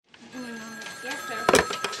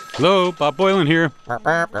Hello, Bob Boylan here.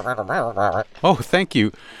 Oh, thank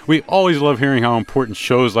you. We always love hearing how important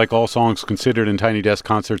shows like All Songs Considered and Tiny Desk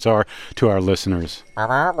Concerts are to our listeners.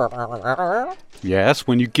 Yes,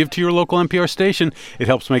 when you give to your local NPR station, it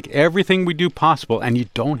helps make everything we do possible, and you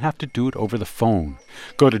don't have to do it over the phone.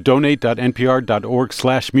 Go to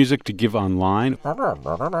donate.npr.org/music to give online.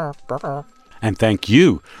 And thank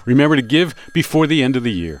you. Remember to give before the end of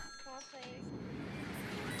the year.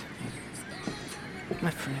 My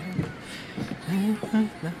friend.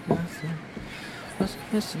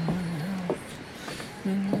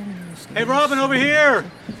 Hey, Robin, over here!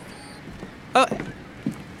 Oh,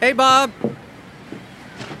 hey, Bob.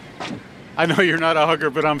 I know you're not a hugger,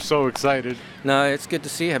 but I'm so excited. No, it's good to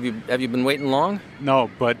see you. Have you been waiting long? No,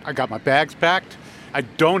 but I got my bags packed. I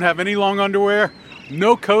don't have any long underwear,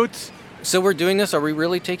 no coats. So we're doing this. Are we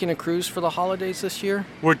really taking a cruise for the holidays this year?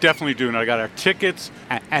 We're definitely doing it. I got our tickets,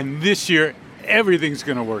 and this year, everything's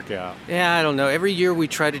going to work out. Yeah, I don't know. Every year we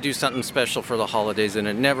try to do something special for the holidays, and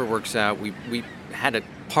it never works out. We had a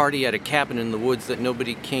party at a cabin in the woods that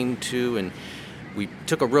nobody came to, and we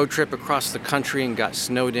took a road trip across the country and got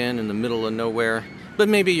snowed in the middle of nowhere. But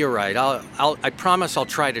maybe you're right. I promise I'll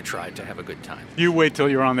try to have a good time. You wait till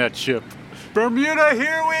you're on that ship. Bermuda,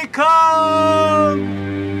 here we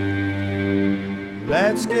come!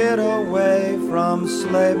 Let's get away from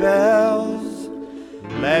sleigh bells.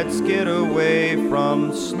 Let's get away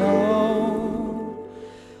from snow.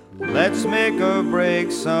 Let's make or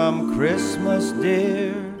break some Christmas,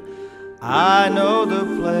 dear. I know the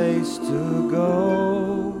place to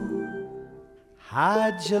go.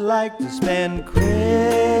 How'd you like to spend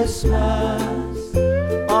Christmas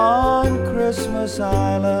on Christmas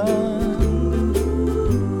Island?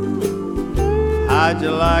 How'd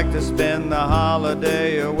you like to spend the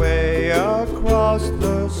holiday away across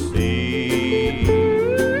the sea?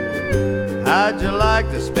 How'd you like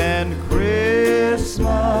to spend Christmas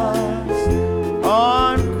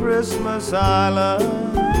on Christmas Island?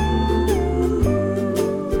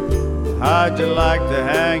 How'd you like to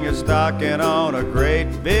hang your stocking on a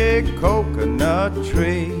great big coconut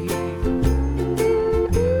tree?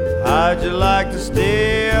 How'd you like to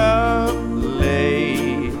stay up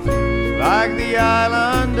late like the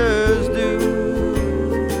islanders do?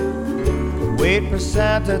 Wait for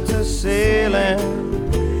Santa to sail in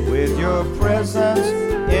with your presents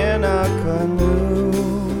in a canoe.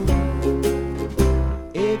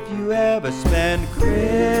 If you ever spend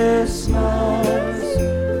Christmas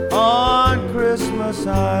on Christmas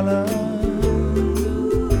Island,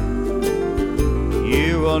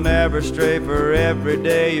 you will never stray, for every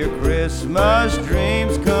day your Christmas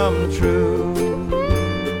dreams come true.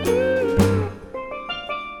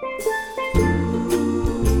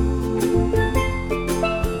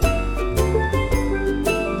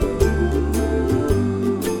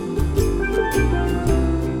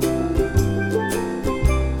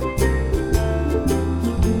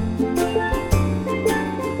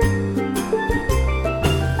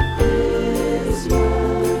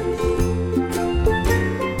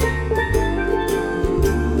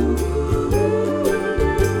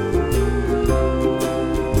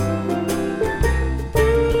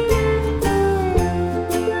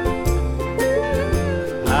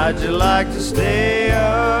 How'd you like to stay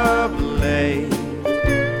up late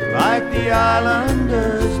like the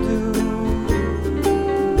islanders do?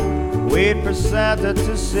 Wait for Santa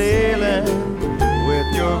to sail in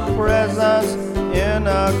with your presents in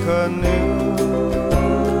a canoe.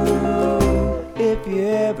 If you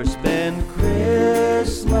ever spend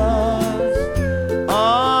Christmas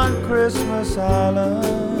on Christmas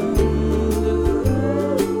Island,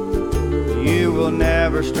 you will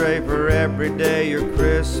never stray, for every day your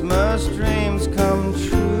Christmas dreams come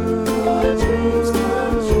true.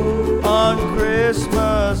 On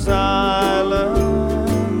Christmas Island,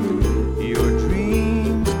 your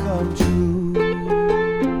dreams come true.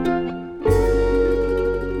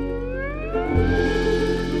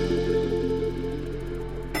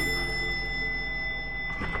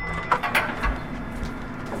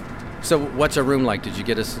 So what's a room like? Did you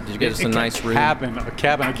get us a nice room? A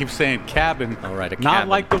cabin. I keep saying cabin. All right, a cabin. Not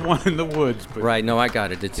like the one in the woods. But Right, no, I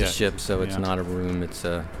got it. It's Yeah. a ship, so it's Yeah. not a room. It's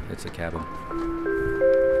a cabin.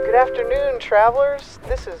 Good afternoon, travelers.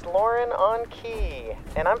 This is Lauren on key,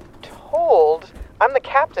 and I'm told I'm the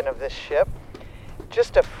captain of this ship.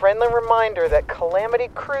 Just a friendly reminder that Calamity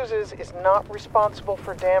Cruises is not responsible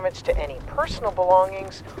for damage to any personal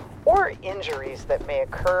belongings or injuries that may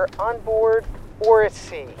occur on board or at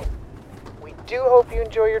sea. We do hope you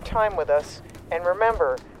enjoy your time with us, and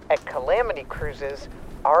remember, at Calamity Cruises,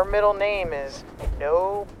 our middle name is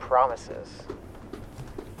No Promises.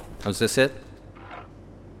 Oh, is this it?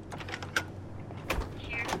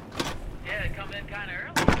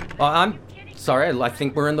 I'm sorry, I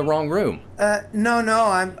think we're in the wrong room. No,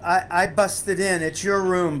 I busted in. It's your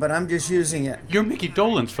room, but I'm just using it. You're Mickey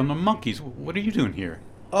Dolenz from the Monkees. What are you doing here?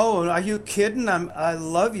 Oh, are you kidding? I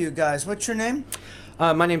love you guys. What's your name?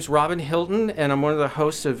 My name's Robin Hilton, and I'm one of the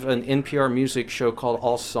hosts of an NPR music show called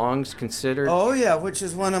All Songs Considered. Oh, yeah, which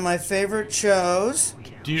is one of my favorite shows.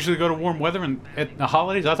 Do you usually go to warm weather at the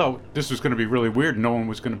holidays? I thought this was going to be really weird. No one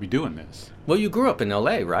was going to be doing this. Well, you grew up in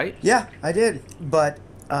L.A., right? Yeah, I did, but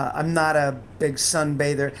I'm not a big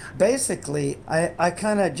sunbather. Basically, I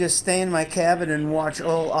kind of just stay in my cabin and watch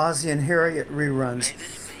old Ozzie and Harriet reruns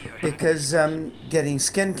because getting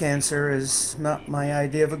skin cancer is not my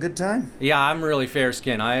idea of a good time. Yeah, I'm really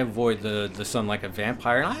fair-skinned. I avoid the sun like a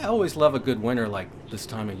vampire, and I always love a good winter like this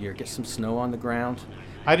time of year. Get some snow on the ground.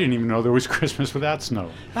 I didn't even know there was Christmas without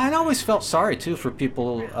snow. I always felt sorry, too, for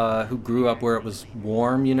people who grew up where it was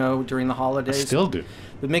warm, during the holidays. I still do.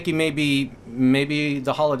 But Mickey, maybe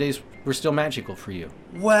the holidays were still magical for you.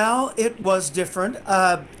 Well, it was different.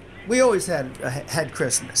 We always had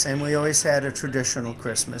Christmas, and we always had a traditional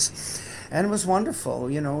Christmas. And it was wonderful.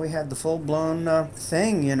 We had the full-blown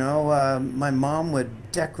thing, My mom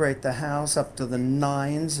would decorate the house up to the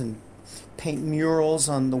nines and paint murals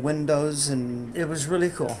on the windows, and it was really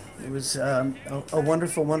cool. It was a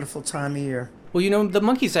wonderful, wonderful time of year. Well, the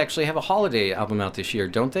Monkees actually have a holiday album out this year,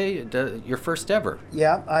 don't they? Your first ever.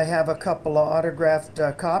 Yeah, I have a couple of autographed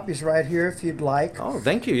copies right here if you'd like. Oh,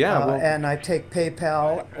 thank you, yeah. And I take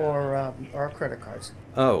PayPal or credit cards.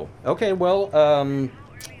 Oh, okay, well,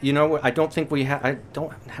 I don't think I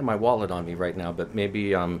don't have my wallet on me right now, but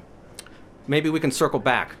maybe we can circle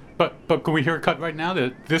back. But can we hear a cut right now?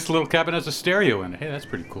 This little cabin has a stereo in it. Hey, that's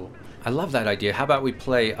pretty cool. I love that idea. How about we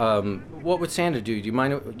play, What Would Santa Do? Do you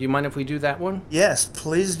mind if we do that one? Yes,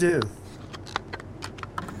 please do.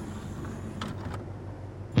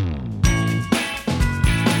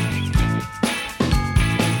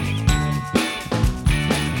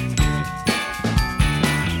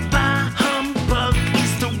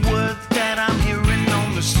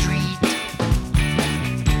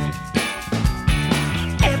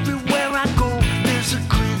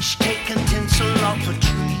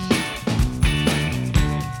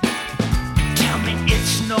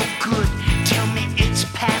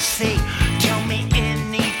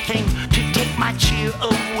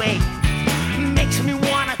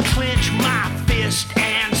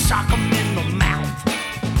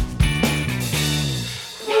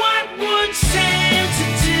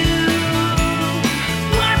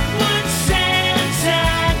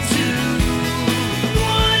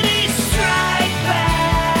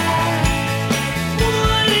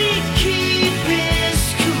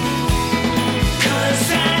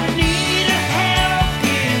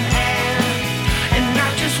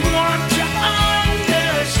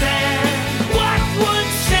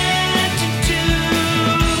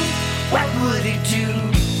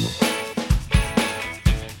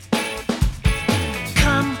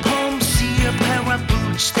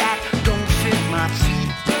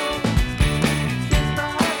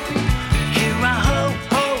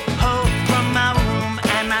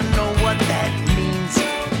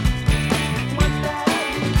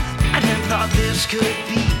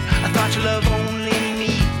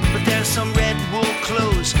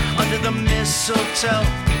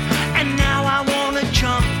 And now I wanna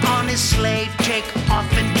jump on his sleigh, take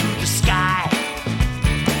off into the sky.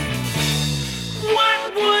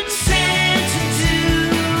 What would Santa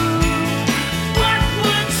do? What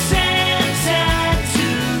would Santa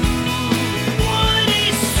do? Would he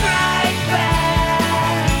strike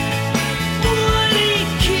back? Would he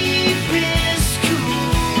keep his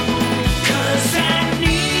cool? 'Cause I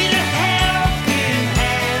need a helping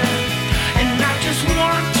hand, and I just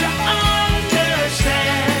want to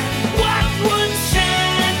understand. What would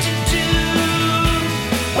Santa do?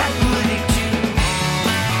 What would he do?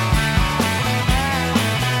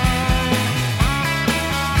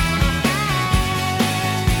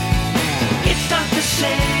 It's not the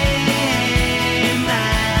same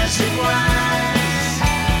as it was.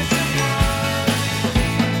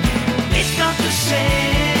 It's not the same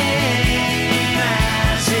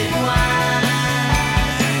as it was.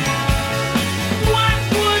 What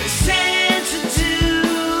would Santa do?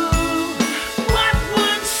 What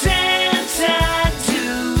would Santa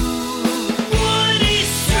do? Would he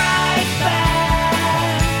strike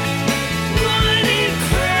back? Would he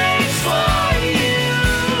pray for you?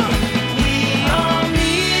 We all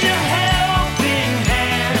need a helping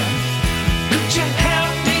hand. Could you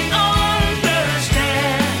help me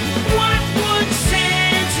understand? What would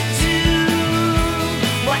Santa do?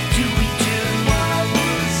 What do we do? What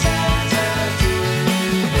would Santa do?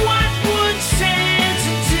 What would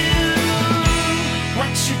Santa do?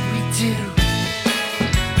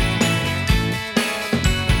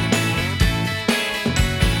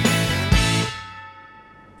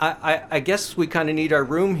 I guess we kind of need our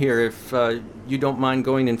room here if you don't mind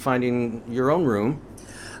going and finding your own room.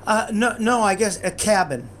 No, I guess a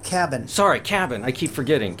cabin. Sorry, cabin. I keep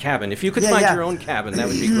forgetting. Cabin. If you could Yeah, find yeah. your own cabin, that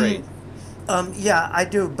would be great. Yeah, I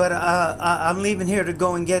do, but I'm leaving here to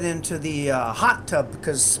go and get into the hot tub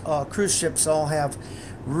because cruise ships all have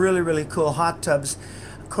really, really cool hot tubs.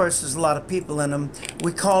 Of course, there's a lot of people in them.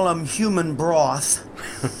 We call them human broth,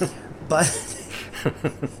 but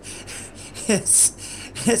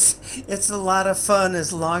it's a lot of fun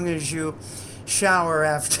as long as you shower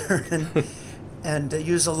after and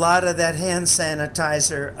use a lot of that hand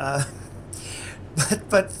sanitizer.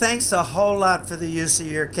 But thanks a whole lot for the use of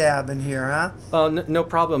your cabin here, huh? Oh, no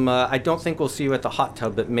problem. I don't think we'll see you at the hot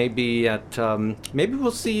tub, but maybe maybe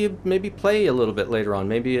we'll see you play a little bit later on,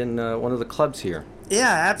 maybe in one of the clubs here. Yeah,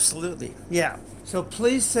 absolutely. Yeah. So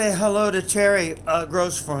please say hello to Terry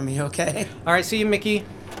Gross for me, okay? All right, see you, Mickey.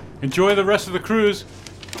 Enjoy the rest of the cruise.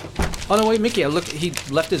 Oh, no, wait, Mickey, look, he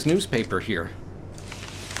left his newspaper here.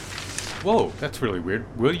 Whoa, that's really weird.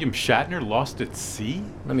 William Shatner lost at sea?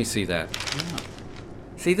 Let me see that.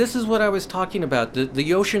 See, this is what I was talking about.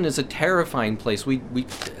 The ocean is a terrifying place.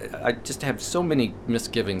 I just have so many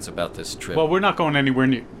misgivings about this trip. Well, we're not going anywhere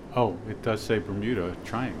near... Oh, it does say Bermuda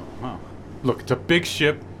Triangle. Huh. Look, it's a big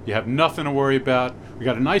ship. You have nothing to worry about. We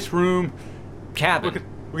got a nice room. Cabin.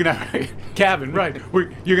 We're gonna have cabin, right?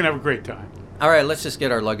 You're gonna have a great time. All right, let's just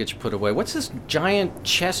get our luggage put away. What's this giant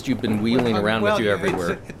chest you've been wheeling around with you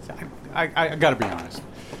everywhere? I gotta be honest.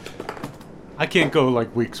 I can't go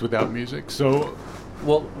like weeks without music, so...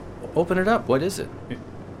 Well, open it up. What is it?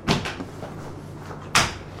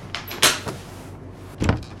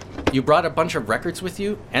 You brought a bunch of records with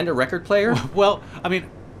you and a record player? Well, I mean,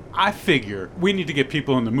 I figure we need to get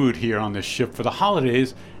people in the mood here on this ship for the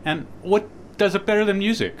holidays, and what does it better than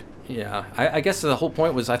music? Yeah, I guess the whole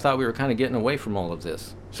point was I thought we were kind of getting away from all of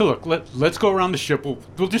this. So look, let's go around the ship.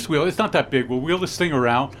 We'll just wheel. It's not that big. We'll wheel this thing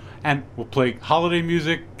around, and we'll play holiday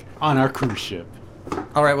music on our cruise ship.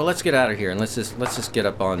 All right, well, let's get out of here and let's just get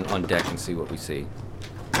up on deck and see what we see.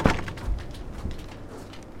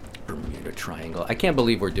 Bermuda Triangle. I can't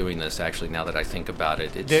believe we're doing this. Actually, now that I think about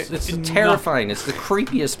it, it's terrifying. It's the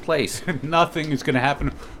creepiest place. Nothing is going to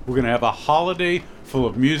happen. We're going to have a holiday full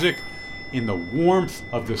of music in the warmth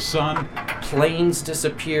of the sun. Planes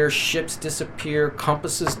disappear, ships disappear,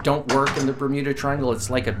 compasses don't work in the Bermuda Triangle. It's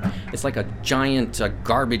like a giant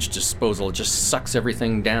garbage disposal. It just sucks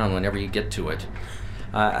everything down whenever you get to it.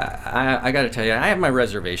 I got to tell you, I have my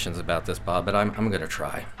reservations about this, Bob, but I'm going to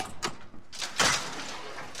try.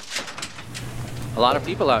 A lot of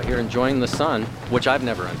people out here enjoying the sun, which I've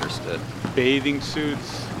never understood. Bathing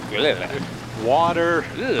suits, water.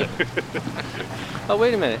 Oh,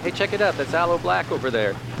 wait a minute. Hey, check it out. That's Aloe Black over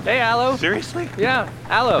there. Hey, Aloe. Seriously? Yeah,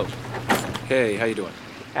 Aloe. Hey, how you doing?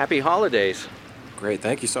 Happy holidays. Great,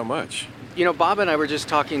 thank you so much. You know, Bob and I were just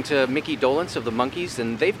talking to Mickey Dolenz of the Monkees,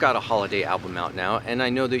 and they've got a holiday album out now. And I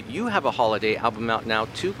know that you have a holiday album out now,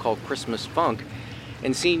 too, called Christmas Funk.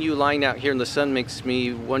 And seeing you lying out here in the sun makes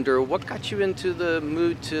me wonder, what got you into the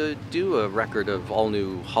mood to do a record of all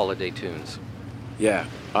new holiday tunes? Yeah,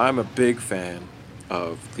 I'm a big fan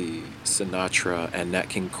of the Sinatra and Nat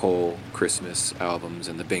King Cole Christmas albums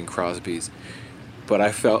and the Bing Crosbys. But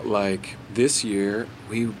I felt like this year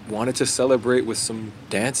we wanted to celebrate with some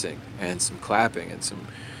dancing and some clapping and some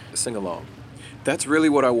sing-along. That's really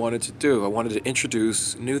what I wanted to do. I wanted to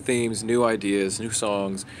introduce new themes, new ideas, new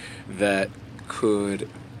songs that could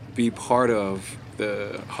be part of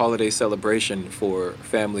the holiday celebration for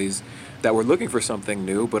families that were looking for something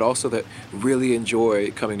new, but also that really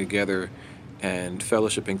enjoy coming together and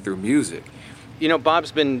fellowshipping through music. You know,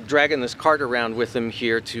 Bob's been dragging this cart around with him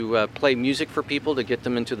here to play music for people to get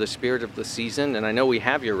them into the spirit of the season, and I know we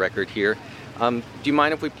have your record here. Do you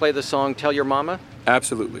mind if we play the song Tell Your Mama?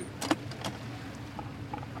 Absolutely.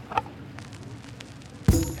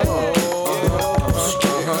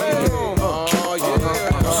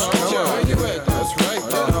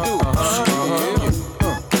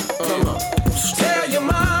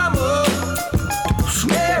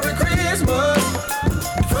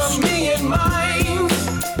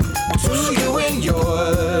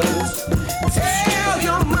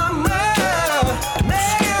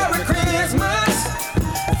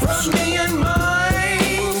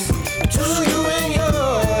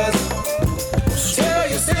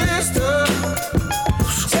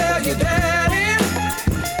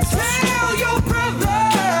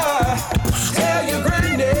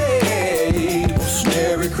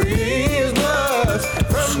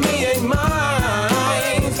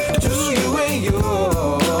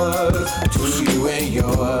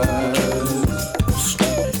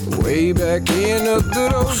 way back in the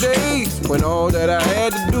good old days, when all that I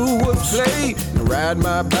had to do was play and ride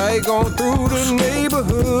my bike on through the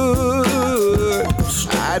neighborhood.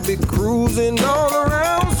 I'd be cruising all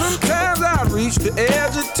around. Sometimes I'd reach the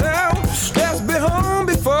edge of town. Best be home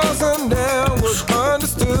before sundown was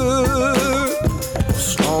understood.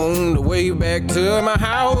 On the way back to my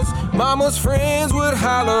house, mama's friends would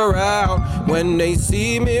holler out when they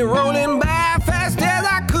see me rolling by fast as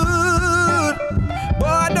I could.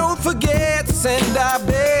 Boy, don't forget to send our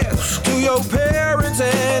best to your parents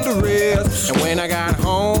and the rest. And when I got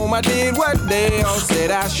home, I did what they all said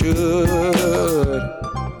I should.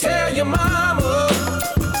 Tell your mama,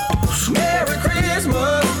 Merry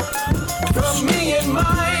Christmas, from me and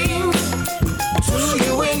mine, to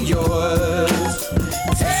you and yours.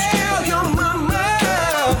 Tell your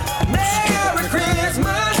mama, Merry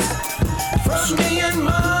Christmas, from me and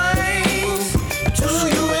mine, to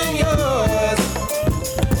you and yours.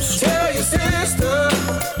 Tell your sister,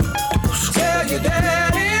 tell your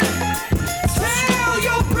daddy, tell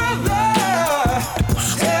your brother,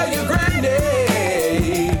 tell your granddad.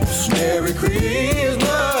 Merry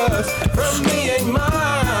Christmas, from me and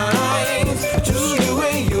mine, to you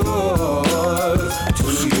and yours, to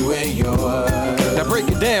you and yours. Now break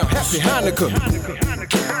it down, Happy Hanukkah.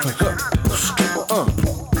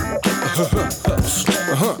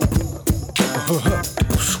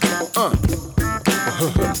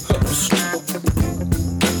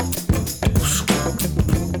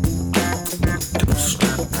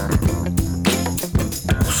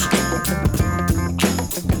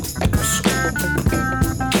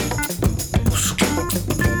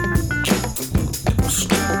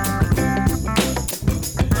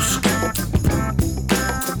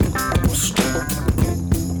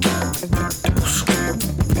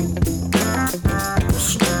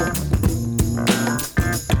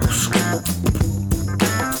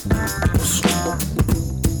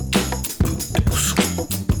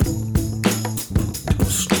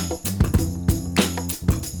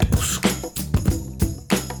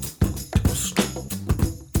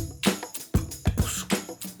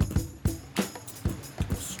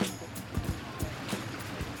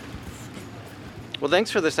 Well,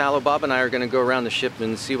 thanks for this, Allo. Bob and I are going to go around the ship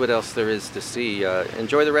and see what else there is to see.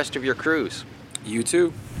 Enjoy the rest of your cruise. You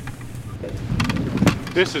too.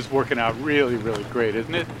 This is working out really, really great,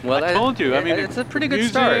 isn't it? Well, I told you. I mean, it's a pretty good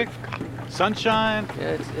music, start. Sunshine.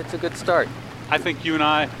 Yeah, it's a good start. I think you and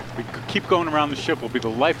I, we keep going around the ship. We'll be the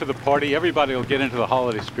life of the party. Everybody will get into the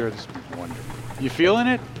holiday spirit. This will be wonderful. You feeling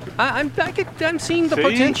it? I'm seeing the See?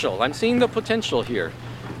 potential. I'm seeing the potential here.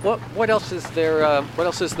 What else is there? What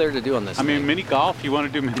else is there to do on this? I mean, thing? mini golf. You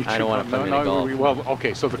want to do mini? I don't want to play mini golf. Well,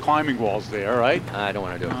 okay. So the climbing wall's there, right? I don't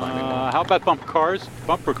want to do a climbing wall. How about bumper cars?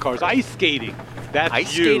 Bumper cars. Ice skating. That's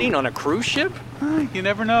Ice you. skating on a cruise ship? You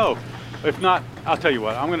never know. If not, I'll tell you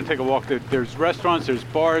what. I'm going to take a walk. There's restaurants, there's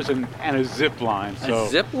bars, and a zip line. So, a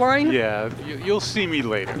zip line? Yeah. You'll see me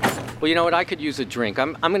later. Well, you know what? I could use a drink.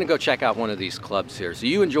 I'm going to go check out one of these clubs here. So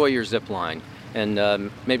you enjoy your zip line, and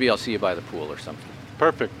maybe I'll see you by the pool or something.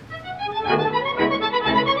 Perfect.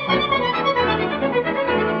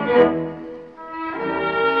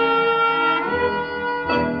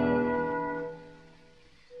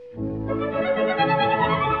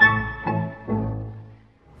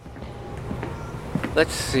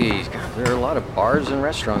 Let's see. There are a lot of bars and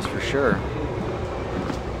restaurants for sure.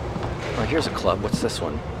 Oh, here's a club. What's this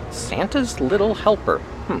one? Santa's Little Helper.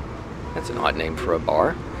 That's an odd name for a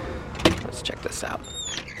bar. Let's check this out.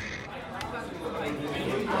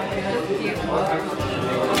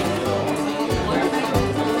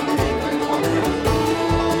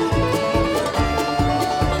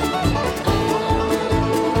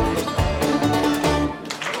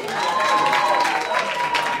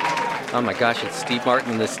 Oh my gosh, it's Steve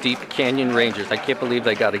Martin and the Steep Canyon Rangers. I can't believe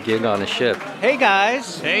they got a gig on a ship. Hey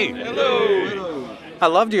guys. Hey. Hello. I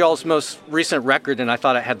loved y'all's most recent record, and I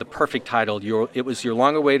thought it had the perfect title. It was your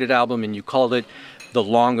long-awaited album, and you called it The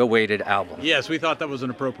Long-Awaited Album. Yes, we thought that was an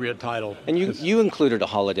appropriate title. And you included a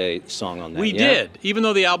holiday song on that, We yeah? did. Even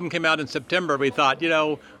though the album came out in September, we thought,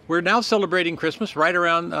 we're now celebrating Christmas right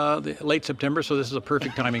around the late September, so this is a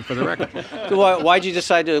perfect timing for the record. So why'd you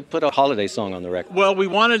decide to put a holiday song on the record? Well, we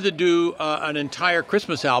wanted to do an entire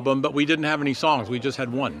Christmas album, but we didn't have any songs. We just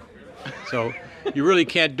had one. So you really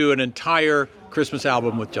can't do an entire Christmas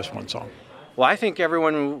album with just one song. Well, I think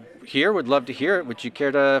everyone here would love to hear it. Would you care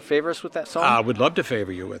to favor us with that song? I would love to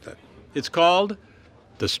favor you with it. It's called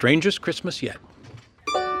The Strangest Christmas Yet.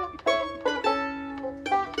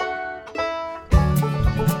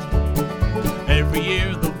 Every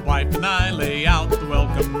year the wife and I lay out the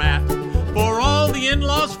welcome mat for all the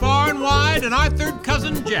in-laws far and wide and our third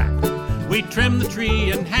cousin Jack. We trim the tree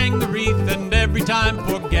and hang the wreath, and every time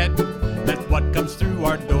forget that what comes through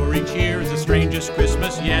our door each year is the strangest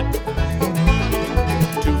Christmas yet.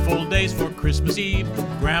 2 full days for Christmas Eve,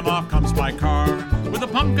 Grandma comes by car with a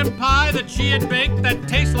pumpkin pie that she had baked that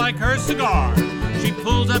tastes like her cigar. She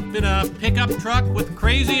pulls up in a pickup truck with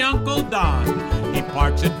crazy Uncle Don. He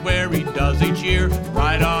parks it where he does each year,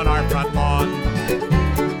 right on our front lawn.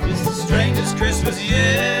 It's the strangest Christmas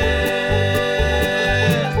yet,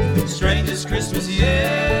 strangest Christmas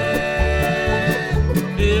yet.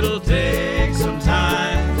 It'll take some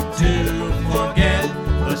time to forget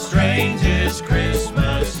the strangest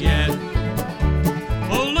Christmas yet.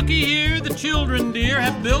 Oh, looky here, the children dear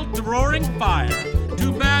have built the roaring fire.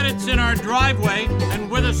 Too bad it's in our driveway and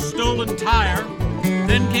with a stolen tire.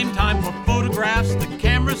 Then came time for photographs, the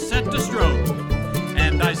camera set to strobe.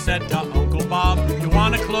 And I said to Uncle Bob, you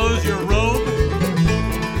wanna close your robe?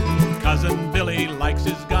 Cousin Billy likes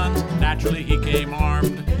his guns, naturally he came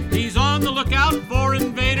armed. He's on the lookout for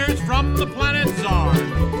invaders from the planet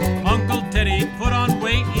Zarn. Uncle Teddy put on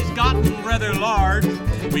weight, he's gotten rather large.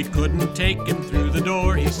 We couldn't take him through the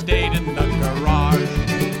door, he stayed in the garage.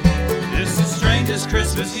 It's the strangest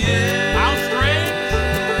Christmas yet. How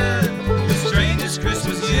strange? The strangest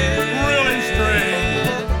Christmas yet. Really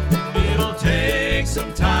strange. It'll take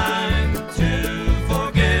some time to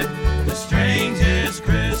forget the strangest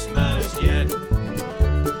Christmas yet.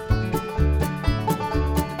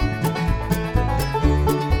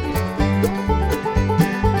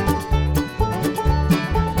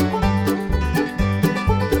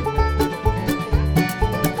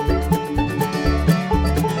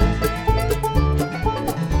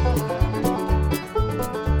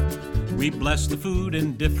 We bless the food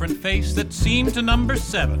in different face that seem to number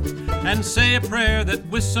 7, and say a prayer that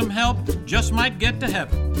with some help just might get to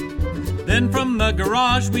heaven. Then from the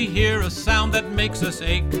garage we hear a sound that makes us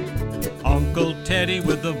ache. Uncle Teddy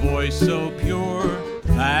with a voice so pure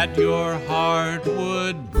that your heart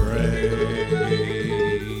would break.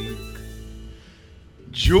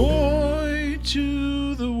 Joy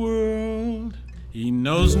to the world. He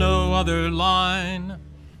knows no other line.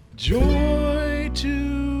 Joy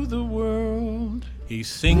to the world. He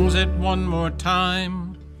sings it one more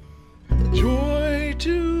time. Joy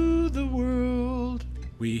to the world.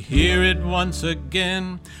 We hear it once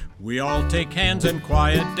again. We all take hands and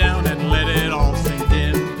quiet down and let it all sink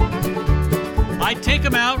in. I take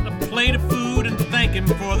him out a plate of food and thank him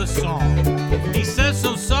for the song. He says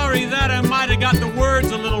so sorry that I might have got the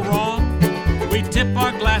words a little wrong. We tip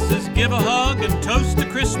our glasses, give a hug, and toast to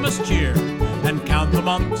Christmas cheer, and count the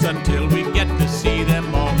months until we get to see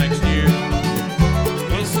them all next year.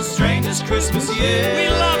 It's the strangest Christmas yet. We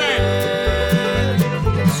love it!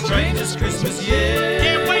 The strangest Christmas yet.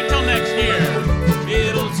 Can't wait till next year.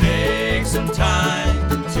 It'll take some time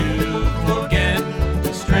to forget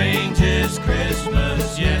the strangest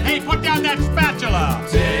Christmas yet. Hey, put down that spatula!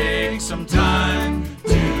 Take some time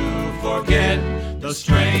to forget the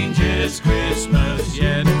strangest Christmas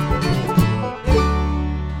yet.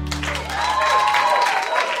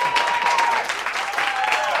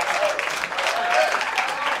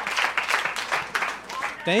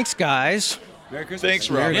 Thanks, guys. Merry Christmas. Thanks,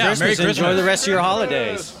 Rob. Merry Christmas. Merry Christmas. Enjoy the rest of your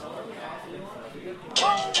holidays.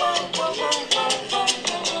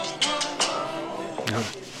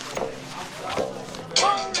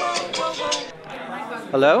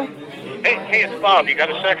 Hello? Hey, it's Bob. You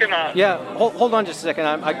got a second? Yeah, hold on just a second.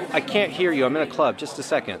 I can't hear you. I'm in a club. Just a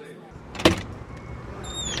second.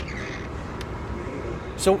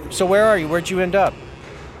 So where are you? Where'd you end up?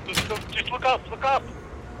 Just look up. Look up.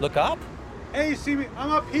 Look up? Hey, you see me?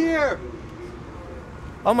 I'm up here.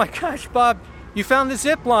 Oh my gosh, Bob. You found the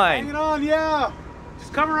zip line. Hang it on, yeah.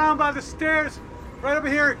 Just come around by the stairs. Right over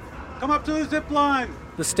here. Come up to the zip line.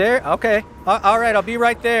 The stair? Okay. All right, I'll be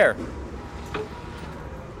right there.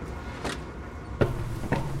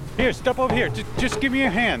 Here, step over here. Just give me a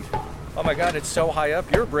hand. Oh my God, it's so high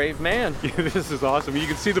up. You're a brave man. Yeah, this is awesome. You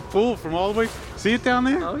can see the pool from all the way. See it down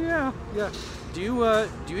there? Oh yeah. Do you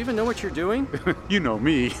even know what you're doing? You know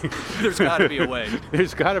me. There's got to be a way.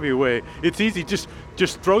 There's got to be a way. It's easy. Just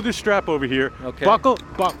throw this strap over here. Okay. Buckle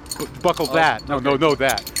that. No, okay.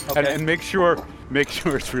 that. Okay. And make sure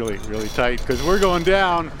it's really, really tight because we're going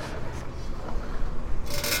down.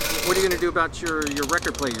 What are you going to do about your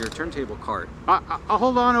record player, your turntable cart? I'll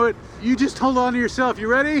hold on to it. You just hold on to yourself. You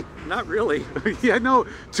ready? Not really. Yeah, no.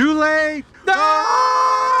 Too late. No!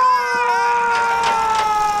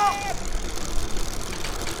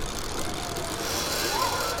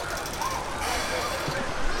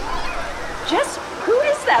 Jess, who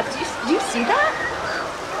is that? Do you see that?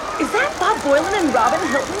 Is that Bob Boilen and Robin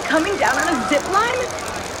Hilton coming down on a zip line?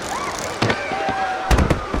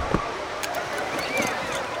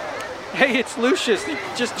 Hey, it's Lucius,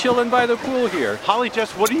 just chilling by the pool here. Holly,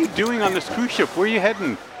 Jess, what are you doing on this cruise ship? Where are you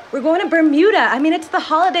heading? We're going to Bermuda. I mean, it's the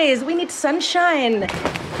holidays. We need sunshine.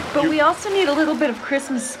 But we also need a little bit of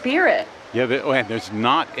Christmas spirit. Yeah, there's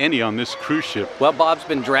not any on this cruise ship. Well, Bob's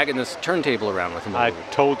been dragging this turntable around with him. I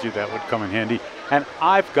told you that would come in handy. And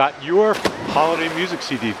I've got your holiday music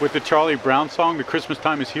CD with the Charlie Brown song, the Christmas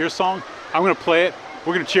Time Is Here song. I'm going to play it.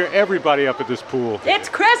 We're going to cheer everybody up at this pool. It's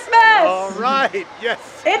Christmas! All right,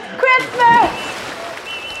 yes. It's Christmas!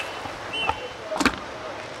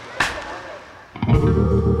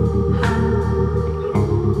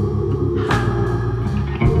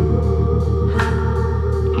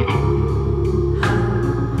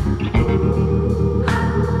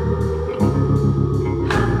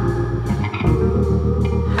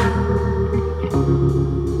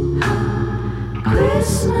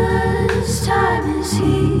 Christmas time is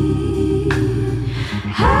here,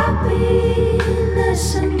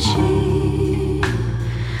 happiness and cheer,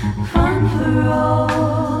 fun for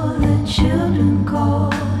all the children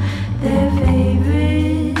call their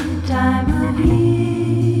favorite time of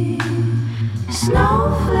year.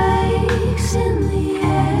 Snowflakes in the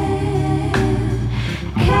air,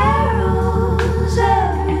 carols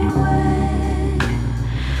everywhere,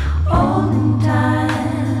 olden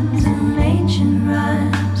times and ancient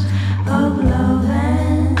rhymes of love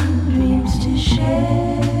and dreams to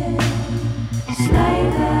share. Sleigh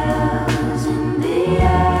bells in the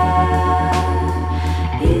air,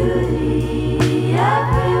 beauty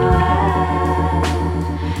everywhere.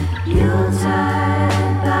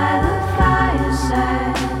 Yuletide by the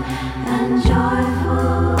fireside and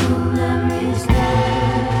joyful memories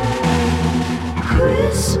there.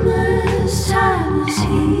 Christmas time is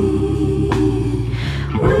here.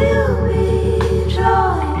 We'll be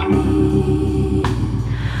drawing near.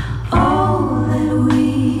 Oh, that we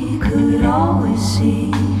could always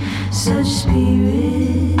see such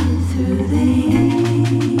spirit through the year.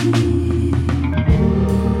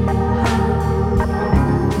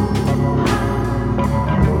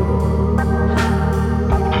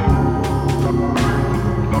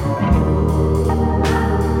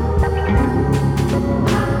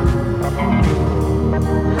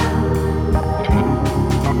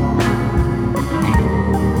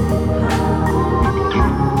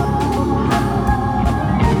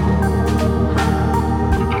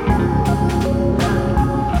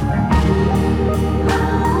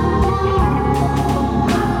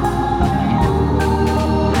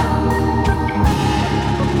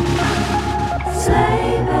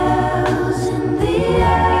 Sleigh bells in the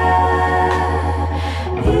air,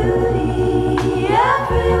 beauty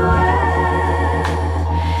everywhere.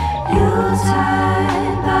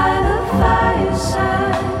 Yuletide by the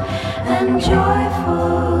fireside and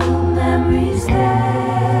joyful memories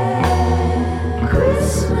there.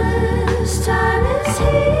 Christmas time is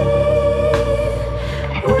here.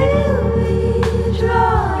 We'll be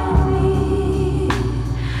drawing near.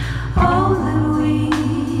 Oh, that we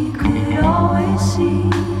could always see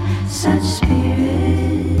such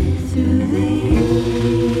spirit through the year.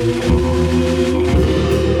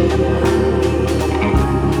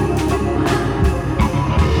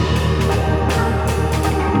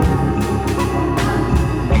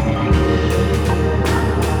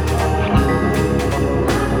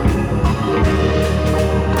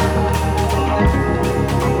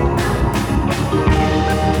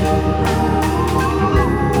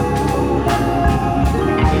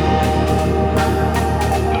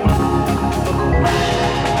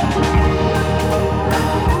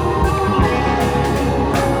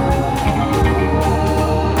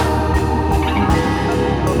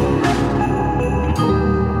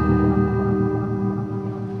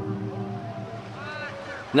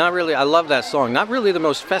 Not really. I love that song. Not really the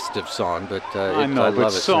most festive song, but I know, I but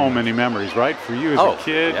love it so many memories, right? For you as a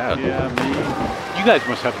kid. Yeah. Me. You guys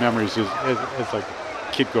must have memories as like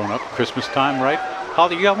a kid growing up, Christmas time, right?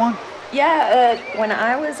 Holly, you got one? Yeah, when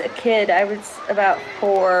I was a kid, I was about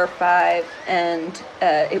 4 or 5, and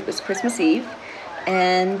it was Christmas Eve,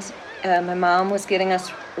 and my mom was getting us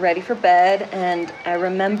ready for bed, and I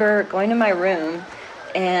remember going to my room,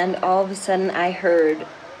 and all of a sudden I heard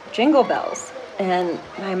Jingle Bells, and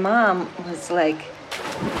my mom was like,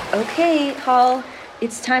 "Okay, Hall,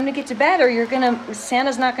 it's time to get to bed, or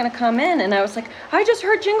Santa's not gonna come in." And I was like, "I just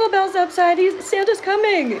heard Jingle Bells outside. Santa's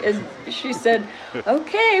coming." And she said,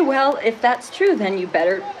 "Okay, well, if that's true, then you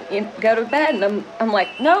better go to bed." And I'm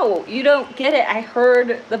like, "No, you don't get it. I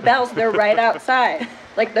heard the bells. They're right outside.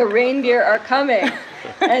 Like the reindeer are coming."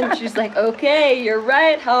 And she's like, "Okay, you're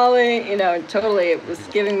right, Holly." Totally, it was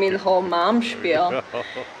giving me the whole mom spiel.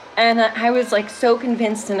 And I was like so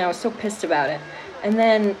convinced, and I was so pissed about it. And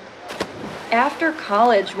then after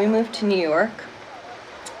college, we moved to New York,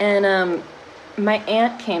 and my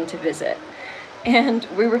aunt came to visit. And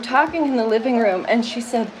we were talking in the living room, and she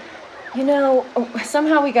said, you know,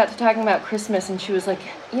 somehow we got to talking about Christmas, and she was like,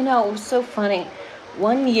 you know, it was so funny.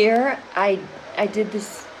 One year, I did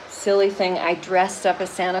this silly thing. I dressed up as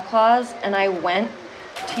Santa Claus, and I went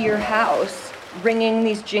to your house ringing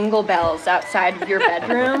these jingle bells outside of your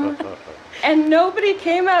bedroom. And nobody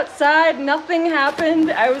came outside, nothing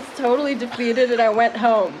happened. I was totally defeated, and I went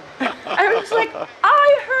home. I was like,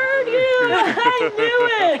 I heard you!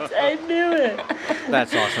 I knew it!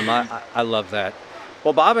 That's awesome. I love that.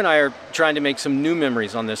 Well, Bob and I are trying to make some new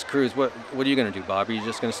memories on this cruise. What are you going to do, Bob? Are you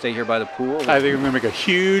just going to stay here by the pool? I think I'm going to make a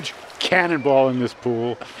huge cannonball in this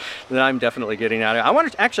pool. Then I'm definitely getting out of it. I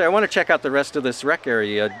want to check out the rest of this rec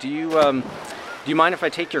area. Do you mind if I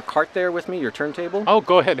take your cart there with me, your turntable? Oh,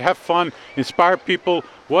 go ahead. Have fun. Inspire people.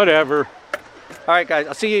 Whatever. All right, guys.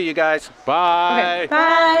 I'll see you guys. Bye. Okay,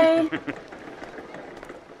 bye.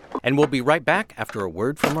 And we'll be right back after a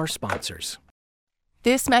word from our sponsors.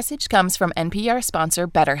 This message comes from NPR sponsor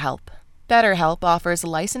BetterHelp. BetterHelp offers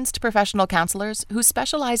licensed professional counselors who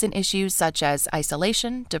specialize in issues such as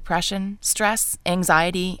isolation, depression, stress,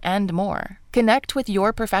 anxiety, and more. Connect with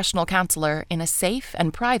your professional counselor in a safe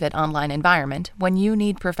and private online environment when you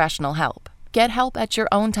need professional help. Get help at your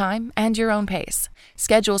own time and your own pace.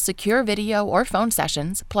 Schedule secure video or phone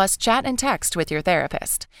sessions, plus chat and text with your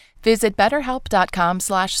therapist. Visit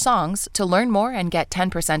betterhelp.com/songs to learn more and get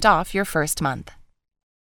 10% off your first month.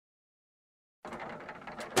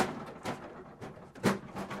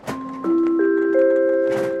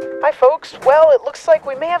 Hi, folks. Well, it looks like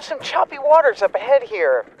we may have some choppy waters up ahead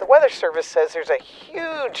here. The Weather Service says there's a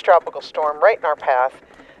huge tropical storm right in our path.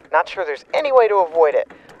 Not sure there's any way to avoid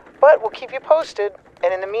it, but we'll keep you posted.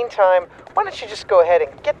 And in the meantime, why don't you just go ahead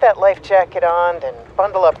and get that life jacket on and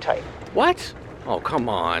bundle up tight. What? Oh, come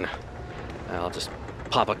on. I'll just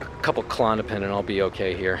pop a couple Klonopin and I'll be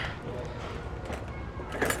okay here.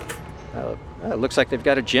 It looks like they've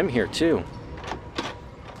got a gym here, too.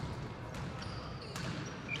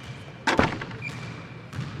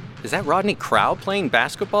 Is that Rodney Crowell playing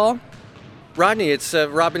basketball? Rodney, it's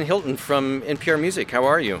Robin Hilton from NPR Music. How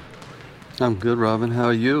are you? I'm good, Robin. How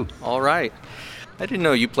are you? All right. I didn't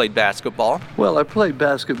know you played basketball. Well, I played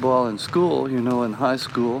basketball in school, in high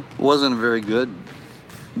school. Wasn't a very good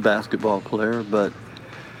basketball player, but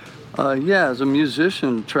as a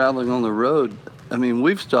musician traveling on the road,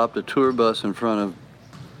 we've stopped a tour bus in front of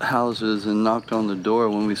houses and knocked on the door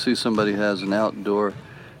when we see somebody has an outdoor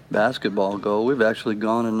basketball goal. We've actually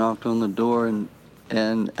gone and knocked on the door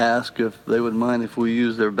and asked if they would mind if we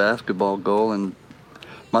use their basketball goal, and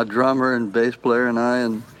my drummer and bass player and I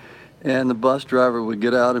and the bus driver would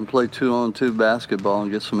get out and play 2-on-2 basketball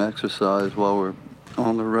and get some exercise while we're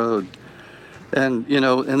on the road. And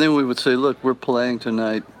and then we would say, look, we're playing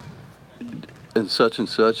tonight and such,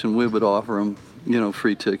 and we would offer them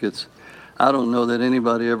free tickets. I don't know that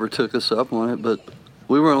anybody ever took us up on it, but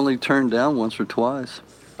we were only turned down once or twice.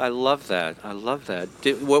 I love that.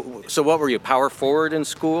 So what were you, power forward in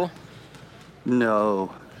school?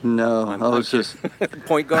 No. I was just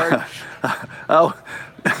point guard. I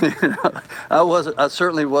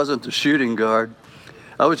certainly wasn't the shooting guard.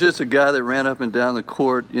 I was just a guy that ran up and down the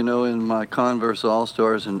court, in my Converse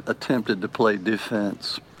All-Stars and attempted to play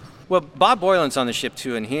defense. Well, Bob Boylan's on the ship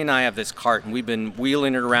too, and he and I have this cart, and we've been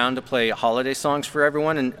wheeling it around to play holiday songs for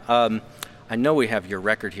everyone. And I know we have your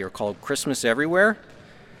record here called Christmas Everywhere.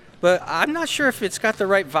 But I'm not sure if it's got the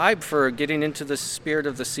right vibe for getting into the spirit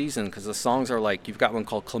of the season, because the songs are like, you've got one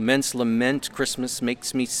called Clement's Lament, Christmas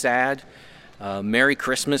Makes Me Sad, Merry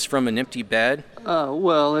Christmas from an Empty Bed.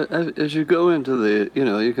 Well, as you go into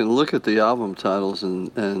you can look at the album titles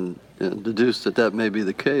and deduce that may be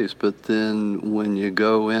the case, but then when you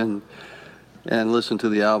go in and listen to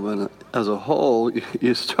the album as a whole,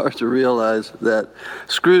 you start to realize that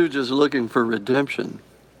Scrooge is looking for redemption.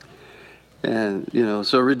 And,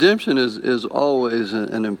 so redemption is always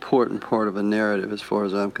an important part of a narrative as far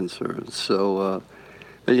as I'm concerned. So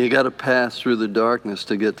you got to pass through the darkness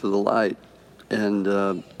to get to the light. And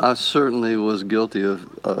I certainly was guilty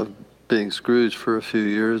of being Scrooge for a few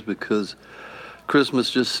years because Christmas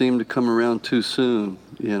just seemed to come around too soon,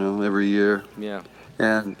 every year. Yeah.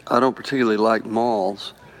 And I don't particularly like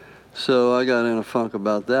malls, so I got in a funk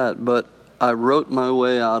about that. But I wrote my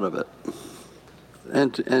way out of it.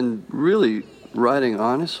 And really writing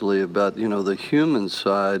honestly about, the human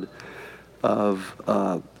side of,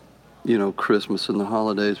 Christmas and the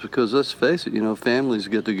holidays, because let's face it, families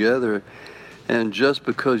get together, and just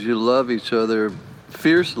because you love each other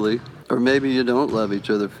fiercely, or maybe you don't love each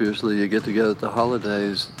other fiercely, you get together at the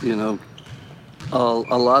holidays,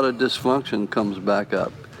 a lot of dysfunction comes back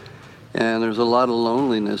up. And there's a lot of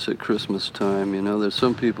loneliness at Christmas time. You know, there's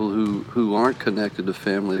some people who aren't connected to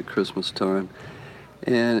family at Christmas time.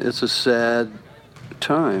 And it's a sad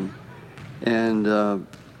time. And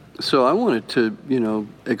so I wanted to,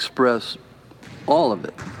 express all of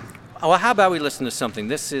it. Well, how about we listen to something?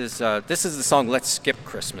 This is the song "Let's Skip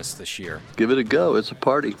Christmas" this year. Give it a go. It's a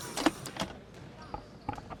party.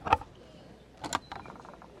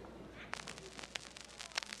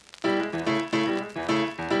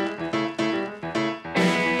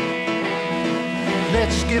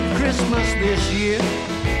 Let's skip Christmas this year.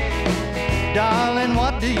 Darling,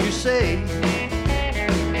 what do you say?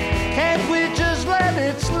 Can't we just let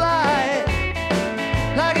it slide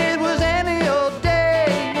like it was any old day?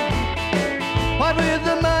 What with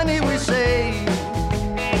the money we save,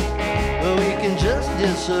 well, we can just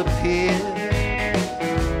disappear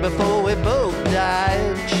before we both die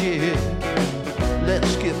of cheer. Let's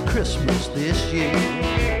skip Christmas this year.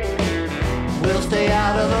 We'll stay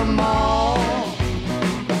out of the mall,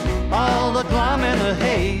 all the glum and the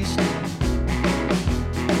haste.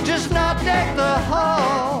 Just not deck the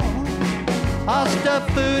hall or stuff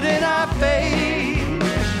food in our face.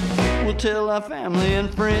 We'll tell our family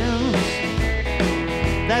and friends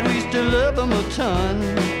that we still love them a ton,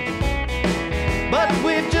 but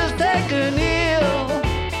we've just taken ill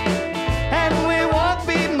and we won't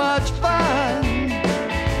be much fun.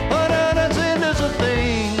 But innocent is a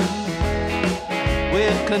thing,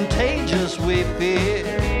 we're contagious, we fear.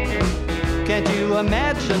 Can't you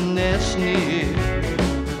imagine this near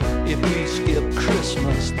if we skip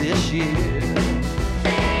Christmas this year?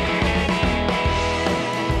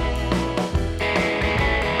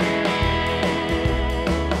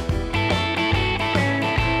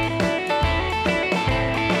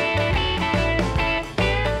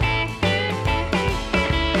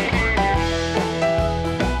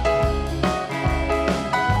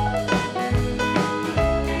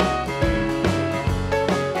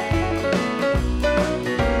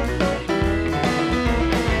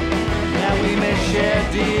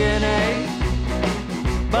 DNA,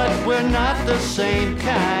 but we're not the same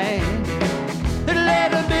kind.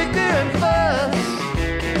 Let them bicker and fuss,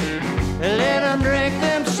 let them drink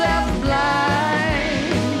themselves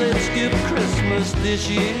blind. Let's skip Christmas this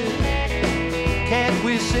year. Can't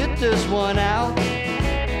we sit this one out?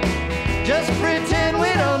 Just pretend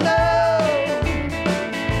we don't know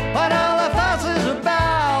what all the fuss is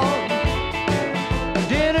about.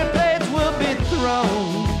 Dinner plates will be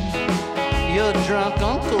thrown, your drunk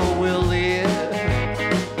uncle will live.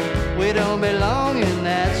 We don't belong in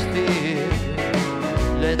that sphere.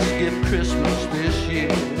 Let's skip Christmas this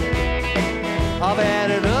year. I've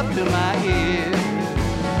added up to my ear.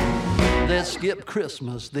 Let's skip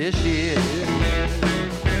Christmas this year.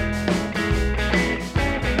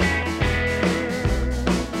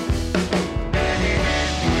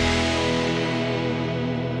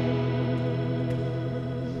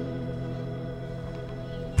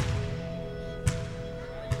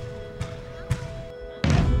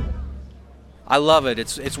 I love it.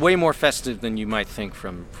 It's way more festive than you might think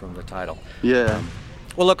from the title. Yeah.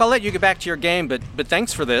 Well, look, I'll let you get back to your game, but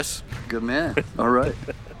thanks for this. Good man. All right.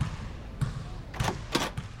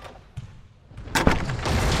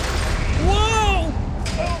 Whoa!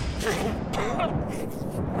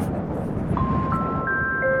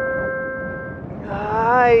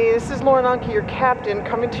 Hi, this is Lauren Anke, your captain,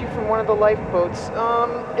 coming to you from one of the lifeboats.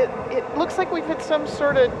 It looks like we've hit some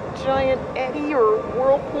sort of giant eddy or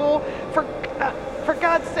whirlpool. For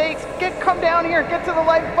God's sakes, come down here, get to the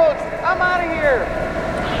lifeboats. I'm out of here.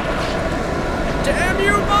 Damn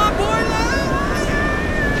you, Bob Boiler!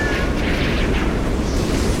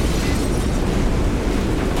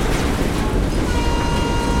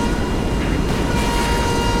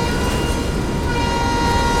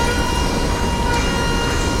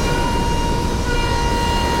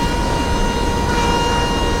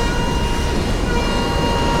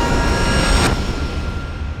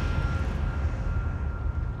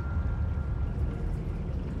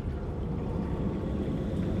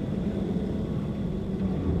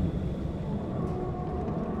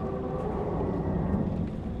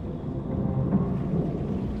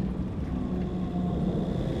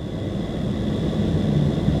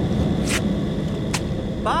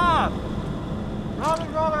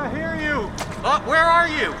 Where are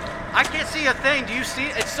you? I can't see a thing. Do you see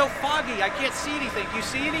it? It's so foggy. I can't see anything. Do you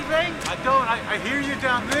see anything? I don't. I hear you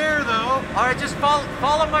down there, though. All right, just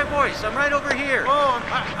follow my voice. I'm right over here. Oh,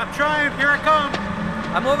 I'm trying. Here I come.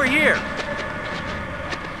 I'm over here.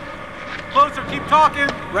 Closer. Keep talking.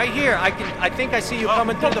 Right here. I think I see you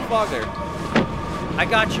coming through the fog there. I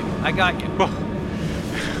got you.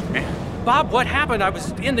 Bob, what happened? I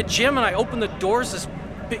was in the gym and I opened the doors. This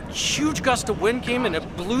big, huge gust of wind came and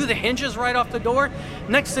it blew the hinges right off the door.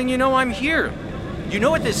 Next thing you know, I'm here. You know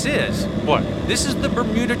what this is? What? This is the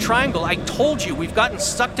Bermuda Triangle. I told you, we've gotten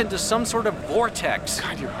sucked into some sort of vortex.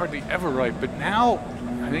 God, you're hardly ever right, but now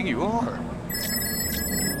I think you are.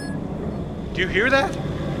 Do you hear that?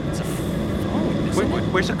 It's a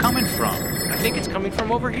phone. Where's it coming from? I think it's coming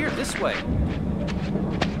from over here, this way.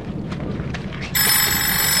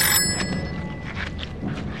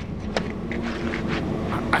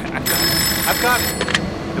 I've got it.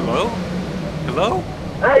 Hello? Hello?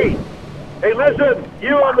 Hey! Hey, listen!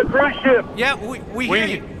 You on the cruise ship! Yeah, we hear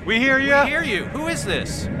you. We hear you? We hear you. Who is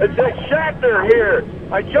this? It's Shatner here.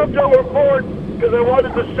 I jumped overboard because I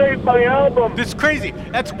wanted to save my album. This is crazy.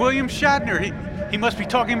 That's William Shatner. He must be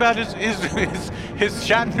talking about his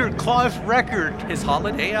Shatner Claus record. His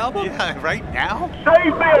holiday album? Yeah, right now?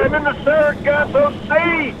 Save me! I'm in the Sargasso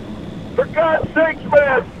Sea! For God's sakes,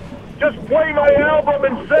 man! Just play my album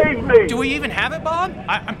and save me! Do we even have it, Bob?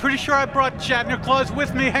 I'm pretty sure I brought Shatner Claus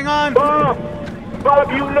with me. Hang on. Bob,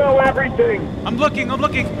 you know everything. I'm looking.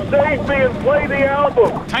 Save me and play the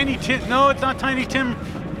album. Tiny Tim. No, it's not Tiny Tim.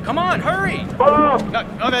 Come on, hurry. Bob.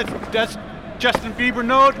 No, that's Justin Bieber.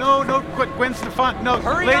 No. Gwen Stefani. No.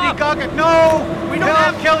 Hurry Lady up. Gaga. No. We don't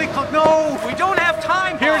have Kelly. No. We don't have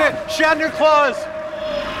time, Bob. Here it is. Shatner Claus.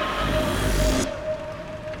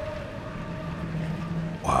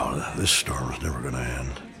 Wow, this storm is never going to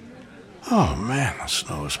end. Oh, man, the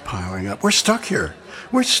snow is piling up. We're stuck here.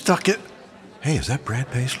 We're stuck at... Hey, is that Brad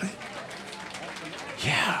Paisley?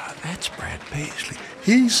 Yeah, that's Brad Paisley.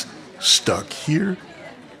 He's stuck here,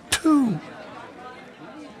 too.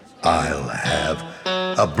 I'll have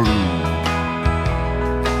a blue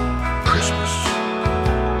Christmas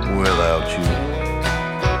without you.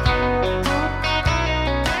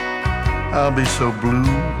 I'll be so blue.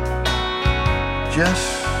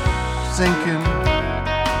 Just thinking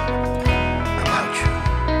about you.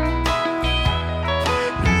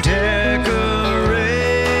 Decorations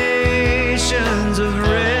of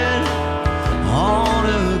red on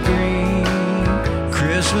a green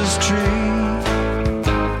Christmas tree.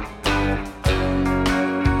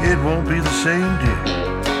 It won't be the same, dear,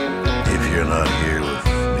 if you're not here with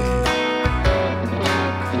me.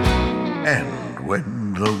 And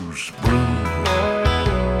when those blue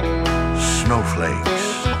snowflakes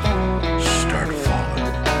start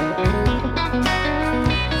falling,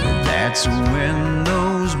 that's when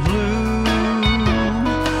those blue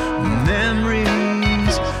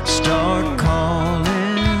memories start calling.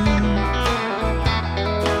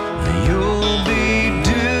 You'll be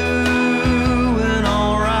doing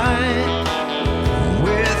alright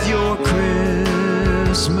with your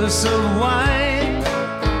Christmas of white,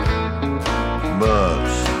 but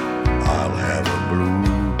I'll have a blue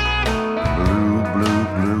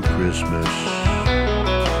Christmas.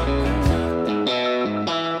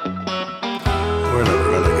 We're never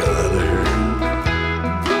gonna get out of here.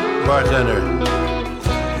 Bartender,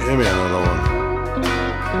 give me another one.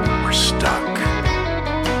 We're stuck.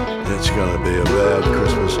 It's gonna be a bad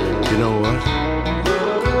Christmas. You know what?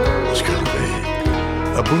 It's gonna be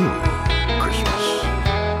a blue Christmas.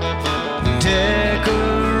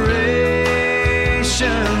 Decorations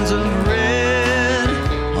of red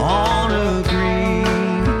on a green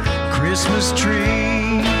Christmas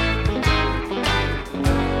tree.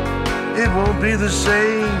 It won't be the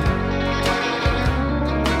same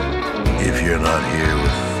if you're not here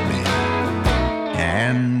with me.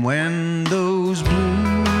 And when those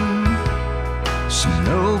blue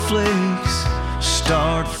snowflakes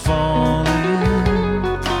start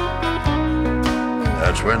falling,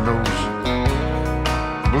 that's when those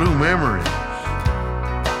blue memories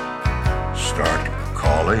start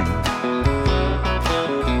calling.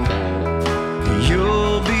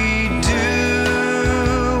 you'll be doing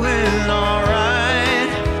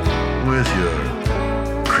alright with your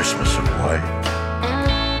Christmas of white.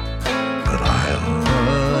 But I'll have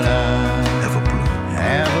a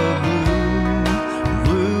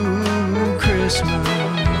blue Christmas.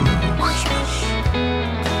 Blue Christmas.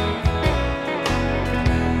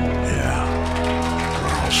 Yeah,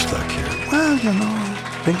 we're all stuck here. Well, you know,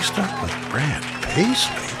 being stuck with Brad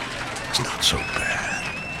Paisley, it's not so bad.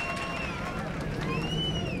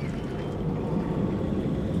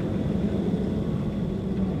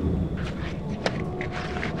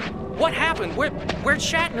 What happened? Where'd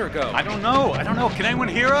Shatner go? I don't know. Can anyone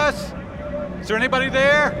hear us? Is there anybody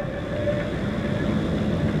there?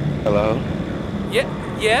 Hello? Yes?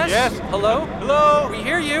 Yes? Hello? Hello? We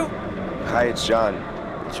hear you. Hi, it's John.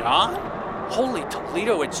 John? Holy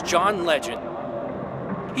Toledo, it's John Legend.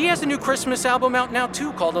 He has a new Christmas album out now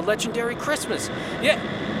too, called A Legendary Christmas. Yeah,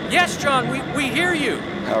 yes, John, we hear you.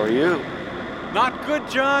 How are you? Not good,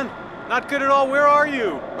 John. Not good at all. Where are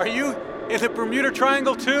you? Are you in the Bermuda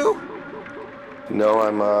Triangle too? No,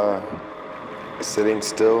 I'm sitting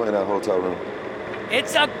still in a hotel room.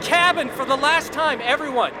 It's a cabin for the last time,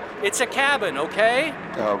 everyone. It's a cabin, okay?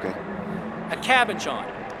 Oh, okay. A cabin, John.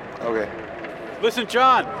 Okay. Listen,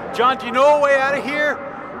 John. John, do you know a way out of here?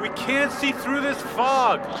 We can't see through this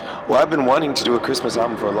fog. Well, I've been wanting to do a Christmas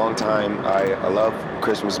album for a long time. I love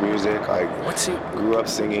Christmas music. I grew up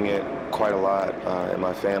singing it quite a lot in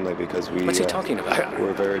my family because we. What's he talking about? We're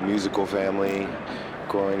a very musical family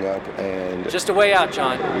growing up, and just a way out,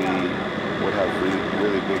 John. We would have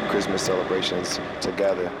really big Christmas celebrations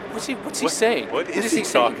together. What's he saying? What is he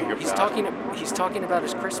talking about? He's talking about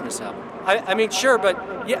his Christmas album. I mean, sure, but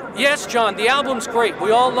yes, John, the album's great.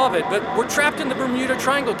 We all love it, but we're trapped in the Bermuda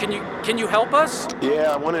Triangle. Can you help us?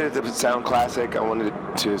 Yeah, I wanted it to sound classic. I wanted it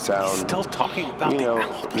to sound. He's still talking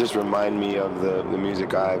about just remind me of the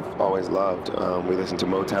music I've always loved. We listened to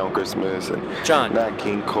Motown Christmas and John. Nat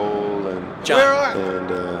King Cole and John.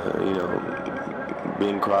 And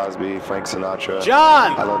Bing Crosby, Frank Sinatra.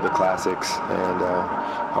 John! I love the classics, and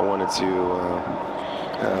I wanted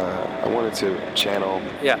to channel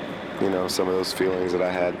some of those feelings that I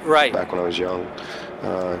had back when I was young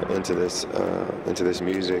into this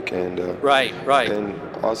music, and and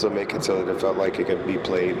also make it so that it felt like it could be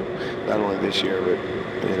played not only this year but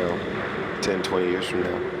 10, 20 years from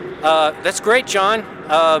now. That's great, John.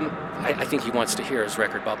 I think he wants to hear his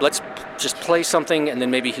record, Bob. Let's just play something, and then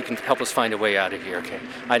maybe he can help us find a way out of here. Okay.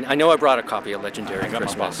 I know I brought a copy of Legendary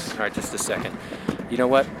Christmas. All right, just a second. You know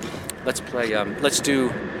what? Let's play. Let's do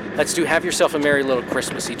Have Yourself a Merry Little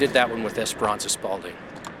Christmas. He did that one with Esperanza Spalding.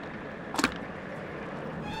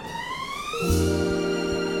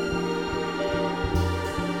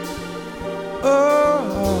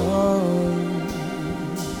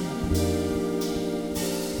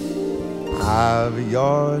 Have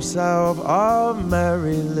yourself a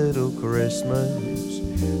merry little Christmas.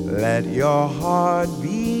 Let your heart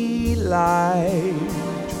be light.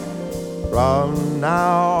 From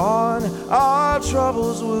now on, our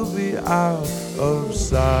troubles will be out of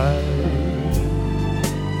sight.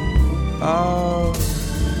 Oh.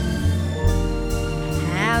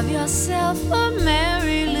 Have yourself a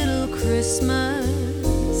merry little Christmas.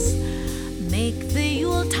 Make the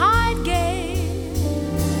Yuletide gay.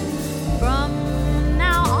 From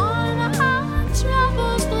now on, our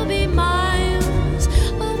troubles will be miles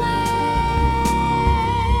away.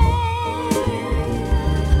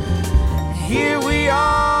 Here we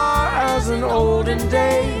are as in olden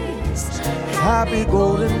days, happy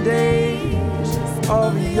golden days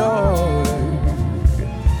of yore.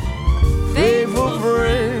 Faithful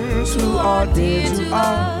friends who are dear to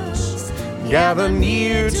us, gather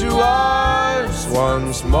near to us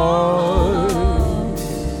once more.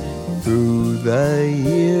 Through the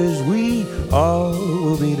years we all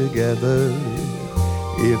will be together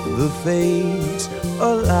if the fates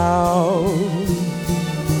allow.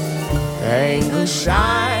 Hang a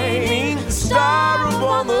shining star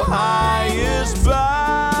upon the highest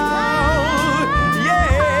bough.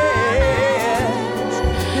 Yes,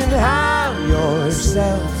 and have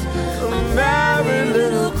yourself a merry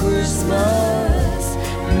little Christmas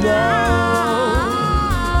now.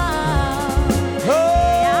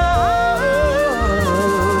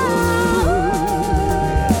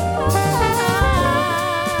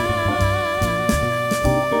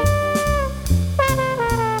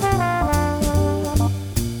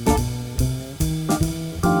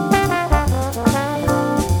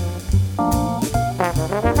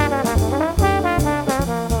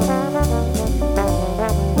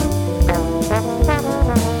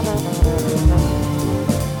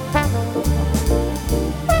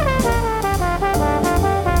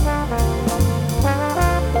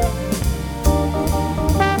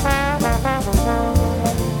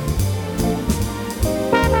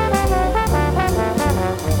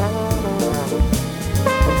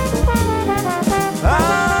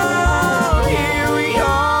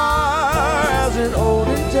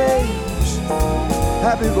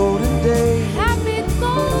 Happy golden days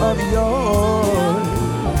of yore.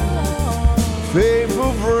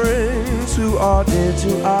 Faithful friends who are dear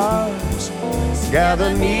to us,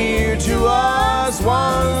 gather near to us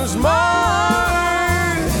once more.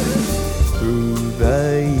 Through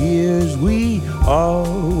the years we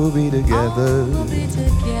all will be together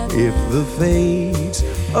if the fates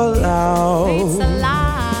allow.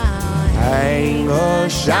 Hang a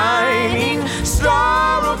shining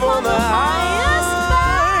star upon the highest bough.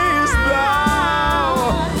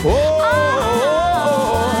 Oh,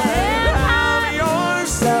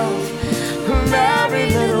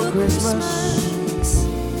 Christmas.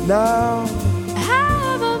 Now.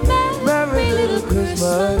 Have a merry little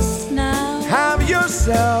Christmas now. Have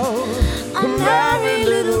yourself a merry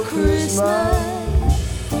little Christmas.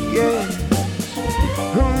 Yeah.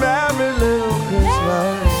 A merry little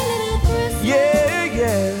Christmas. Yeah,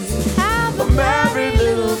 yeah. Have a merry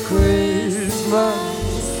little Christmas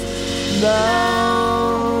now.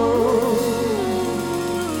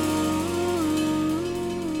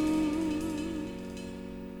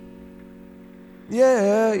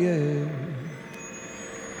 Yeah, yeah.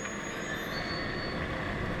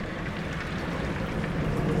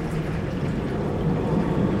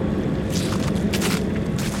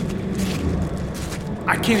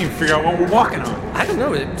 I can't even figure out what we're walking on. I don't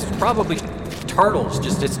know. It's probably turtles.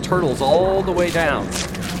 Just it's turtles all the way down.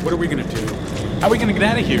 What are we gonna do? How are we gonna get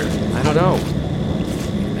out of here? I don't know.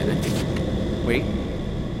 Wait.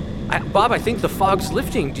 Bob, I think the fog's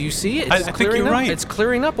lifting. Do you see it? I think you're right. It's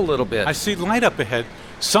clearing up a little bit. I see light up ahead.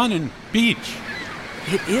 Sun and beach.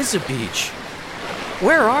 It is a beach.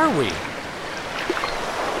 Where are we?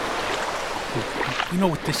 You know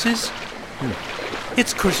what this is?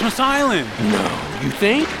 It's Christmas Island. No, you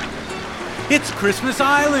think? It's Christmas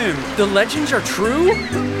Island. The legends are true?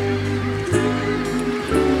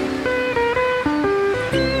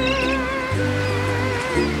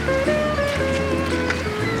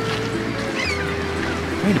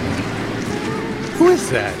 Wait a minute. Who is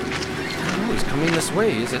that? Oh, he's coming this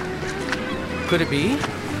way. Is it? Could it be?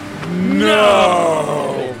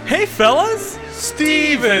 No! Hey, fellas!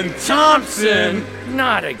 Stephen Thompson!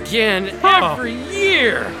 Not again. Every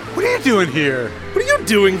year. What are you doing here? What are you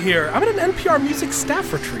doing here? I'm at an NPR Music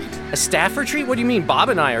staff retreat. A staff retreat? What do you mean? Bob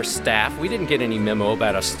and I are staff. We didn't get any memo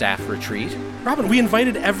about a staff retreat. Robin, we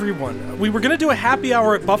invited everyone. We were going to do a happy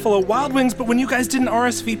hour at Buffalo Wild Wings, but when you guys didn't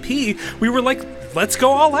RSVP, we were like, let's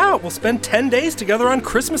go all out. We'll spend 10 days together on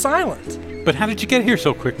Christmas Island. But how did you get here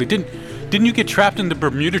so quickly? Didn't you get trapped in the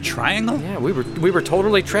Bermuda Triangle? Yeah, we were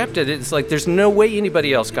totally trapped. It's like there's no way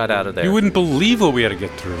anybody else got out of there. You wouldn't believe what we had to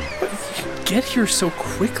get through. Get here so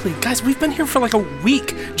quickly. Guys, we've been here for like a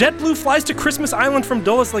week. JetBlue flies to Christmas Island from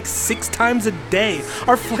Dulles like 6 times a day.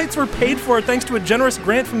 Our flights were paid for thanks to a generous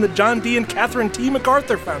grant from the John D. and Catherine T.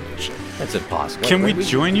 MacArthur Foundation. That's impossible. Can we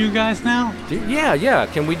join you guys now? Yeah.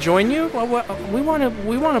 Can we join you? We want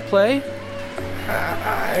to play.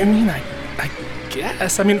 I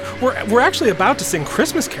guess. I mean, we're actually about to sing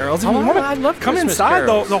Christmas carols. If you want I love to come Christmas inside,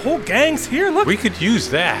 carols. the whole gang's here. Look. We could use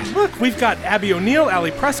that. Look, we've got Abby O'Neill,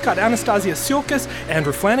 Allie Prescott, Anastasia Sulkas,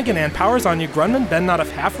 Andrew Flanagan, Ann Powers, Anya Grunman, Ben Not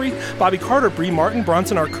of Haffrey, Bobby Carter, Bree Martin,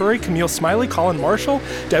 Bronson R. Curry, Camille Smiley, Colin Marshall,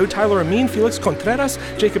 Daoud Tyler Amin, Felix Contreras,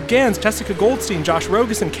 Jacob Gans, Jessica Goldstein, Josh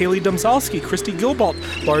Roguson, Kaylee Domzalski, Christy Gilbalt,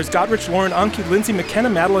 Lars Godrich, Lauren Anke, Lindsay McKenna,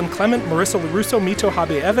 Madeline Clement, Marissa LaRusso, Mito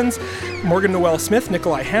Habe Evans, Morgan Noel Smith,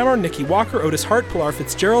 Nikolai Hammer, Nikki Walker, Otis Hart, Pilar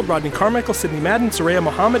Fitzgerald, Rodney Carmichael, Sidney Madden, Soraya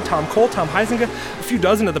Mohammed, Tom Cole, Tom Heisinger, a few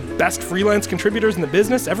dozen of the best freelance contributors in the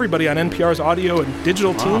business, everybody on NPR's audio and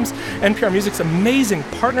digital teams, NPR Music's amazing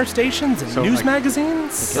partner stations and news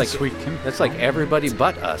magazines. That's like everybody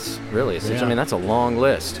but us, really. I mean, that's a long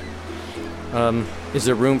list. Is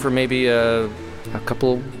there room for maybe a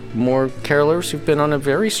couple more carolers who've been on a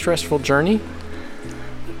very stressful journey?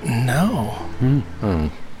 No.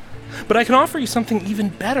 But I can offer you something even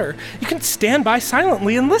better. You can stand by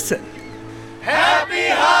silently and listen. Happy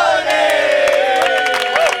Holidays!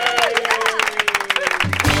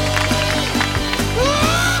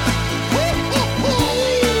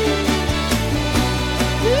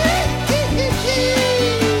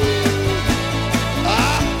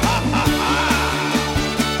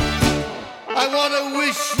 I want to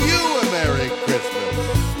wish you a Merry Christmas.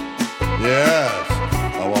 Yes,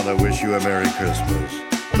 I want to wish you a Merry Christmas.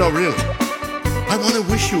 No, really. I want to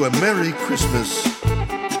wish you a Merry Christmas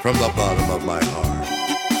from the bottom of my heart.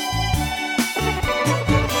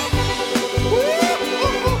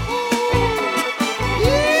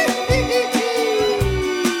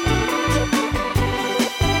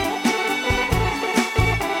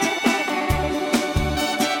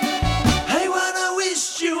 I want to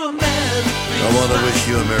wish you a Merry Christmas. I want to wish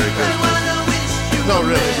you a Merry Christmas. No,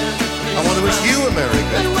 really. I want to wish you a Merry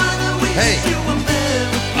Christmas. Hey.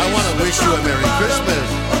 I want to wish you a Merry Christmas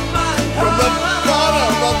from the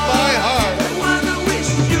bottom of my heart. I want to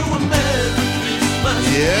wish you a Merry Christmas.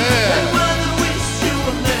 Yeah. I want to wish you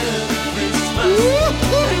a Merry Christmas.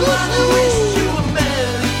 I want to wish you a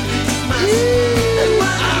Merry Christmas. I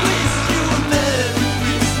want to wish you a Merry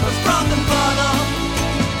Christmas from the bottom.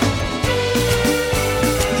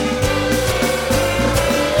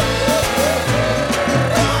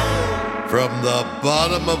 From the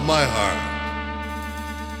bottom of my heart.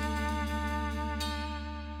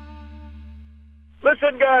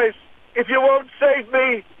 listen, guys, if you won't save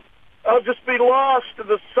me, I'll just be lost in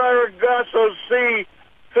the Sargasso Sea,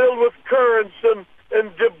 filled with currents and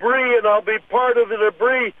debris, and I'll be part of the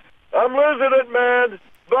debris. I'm losing it, man.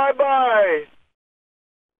 Bye-bye.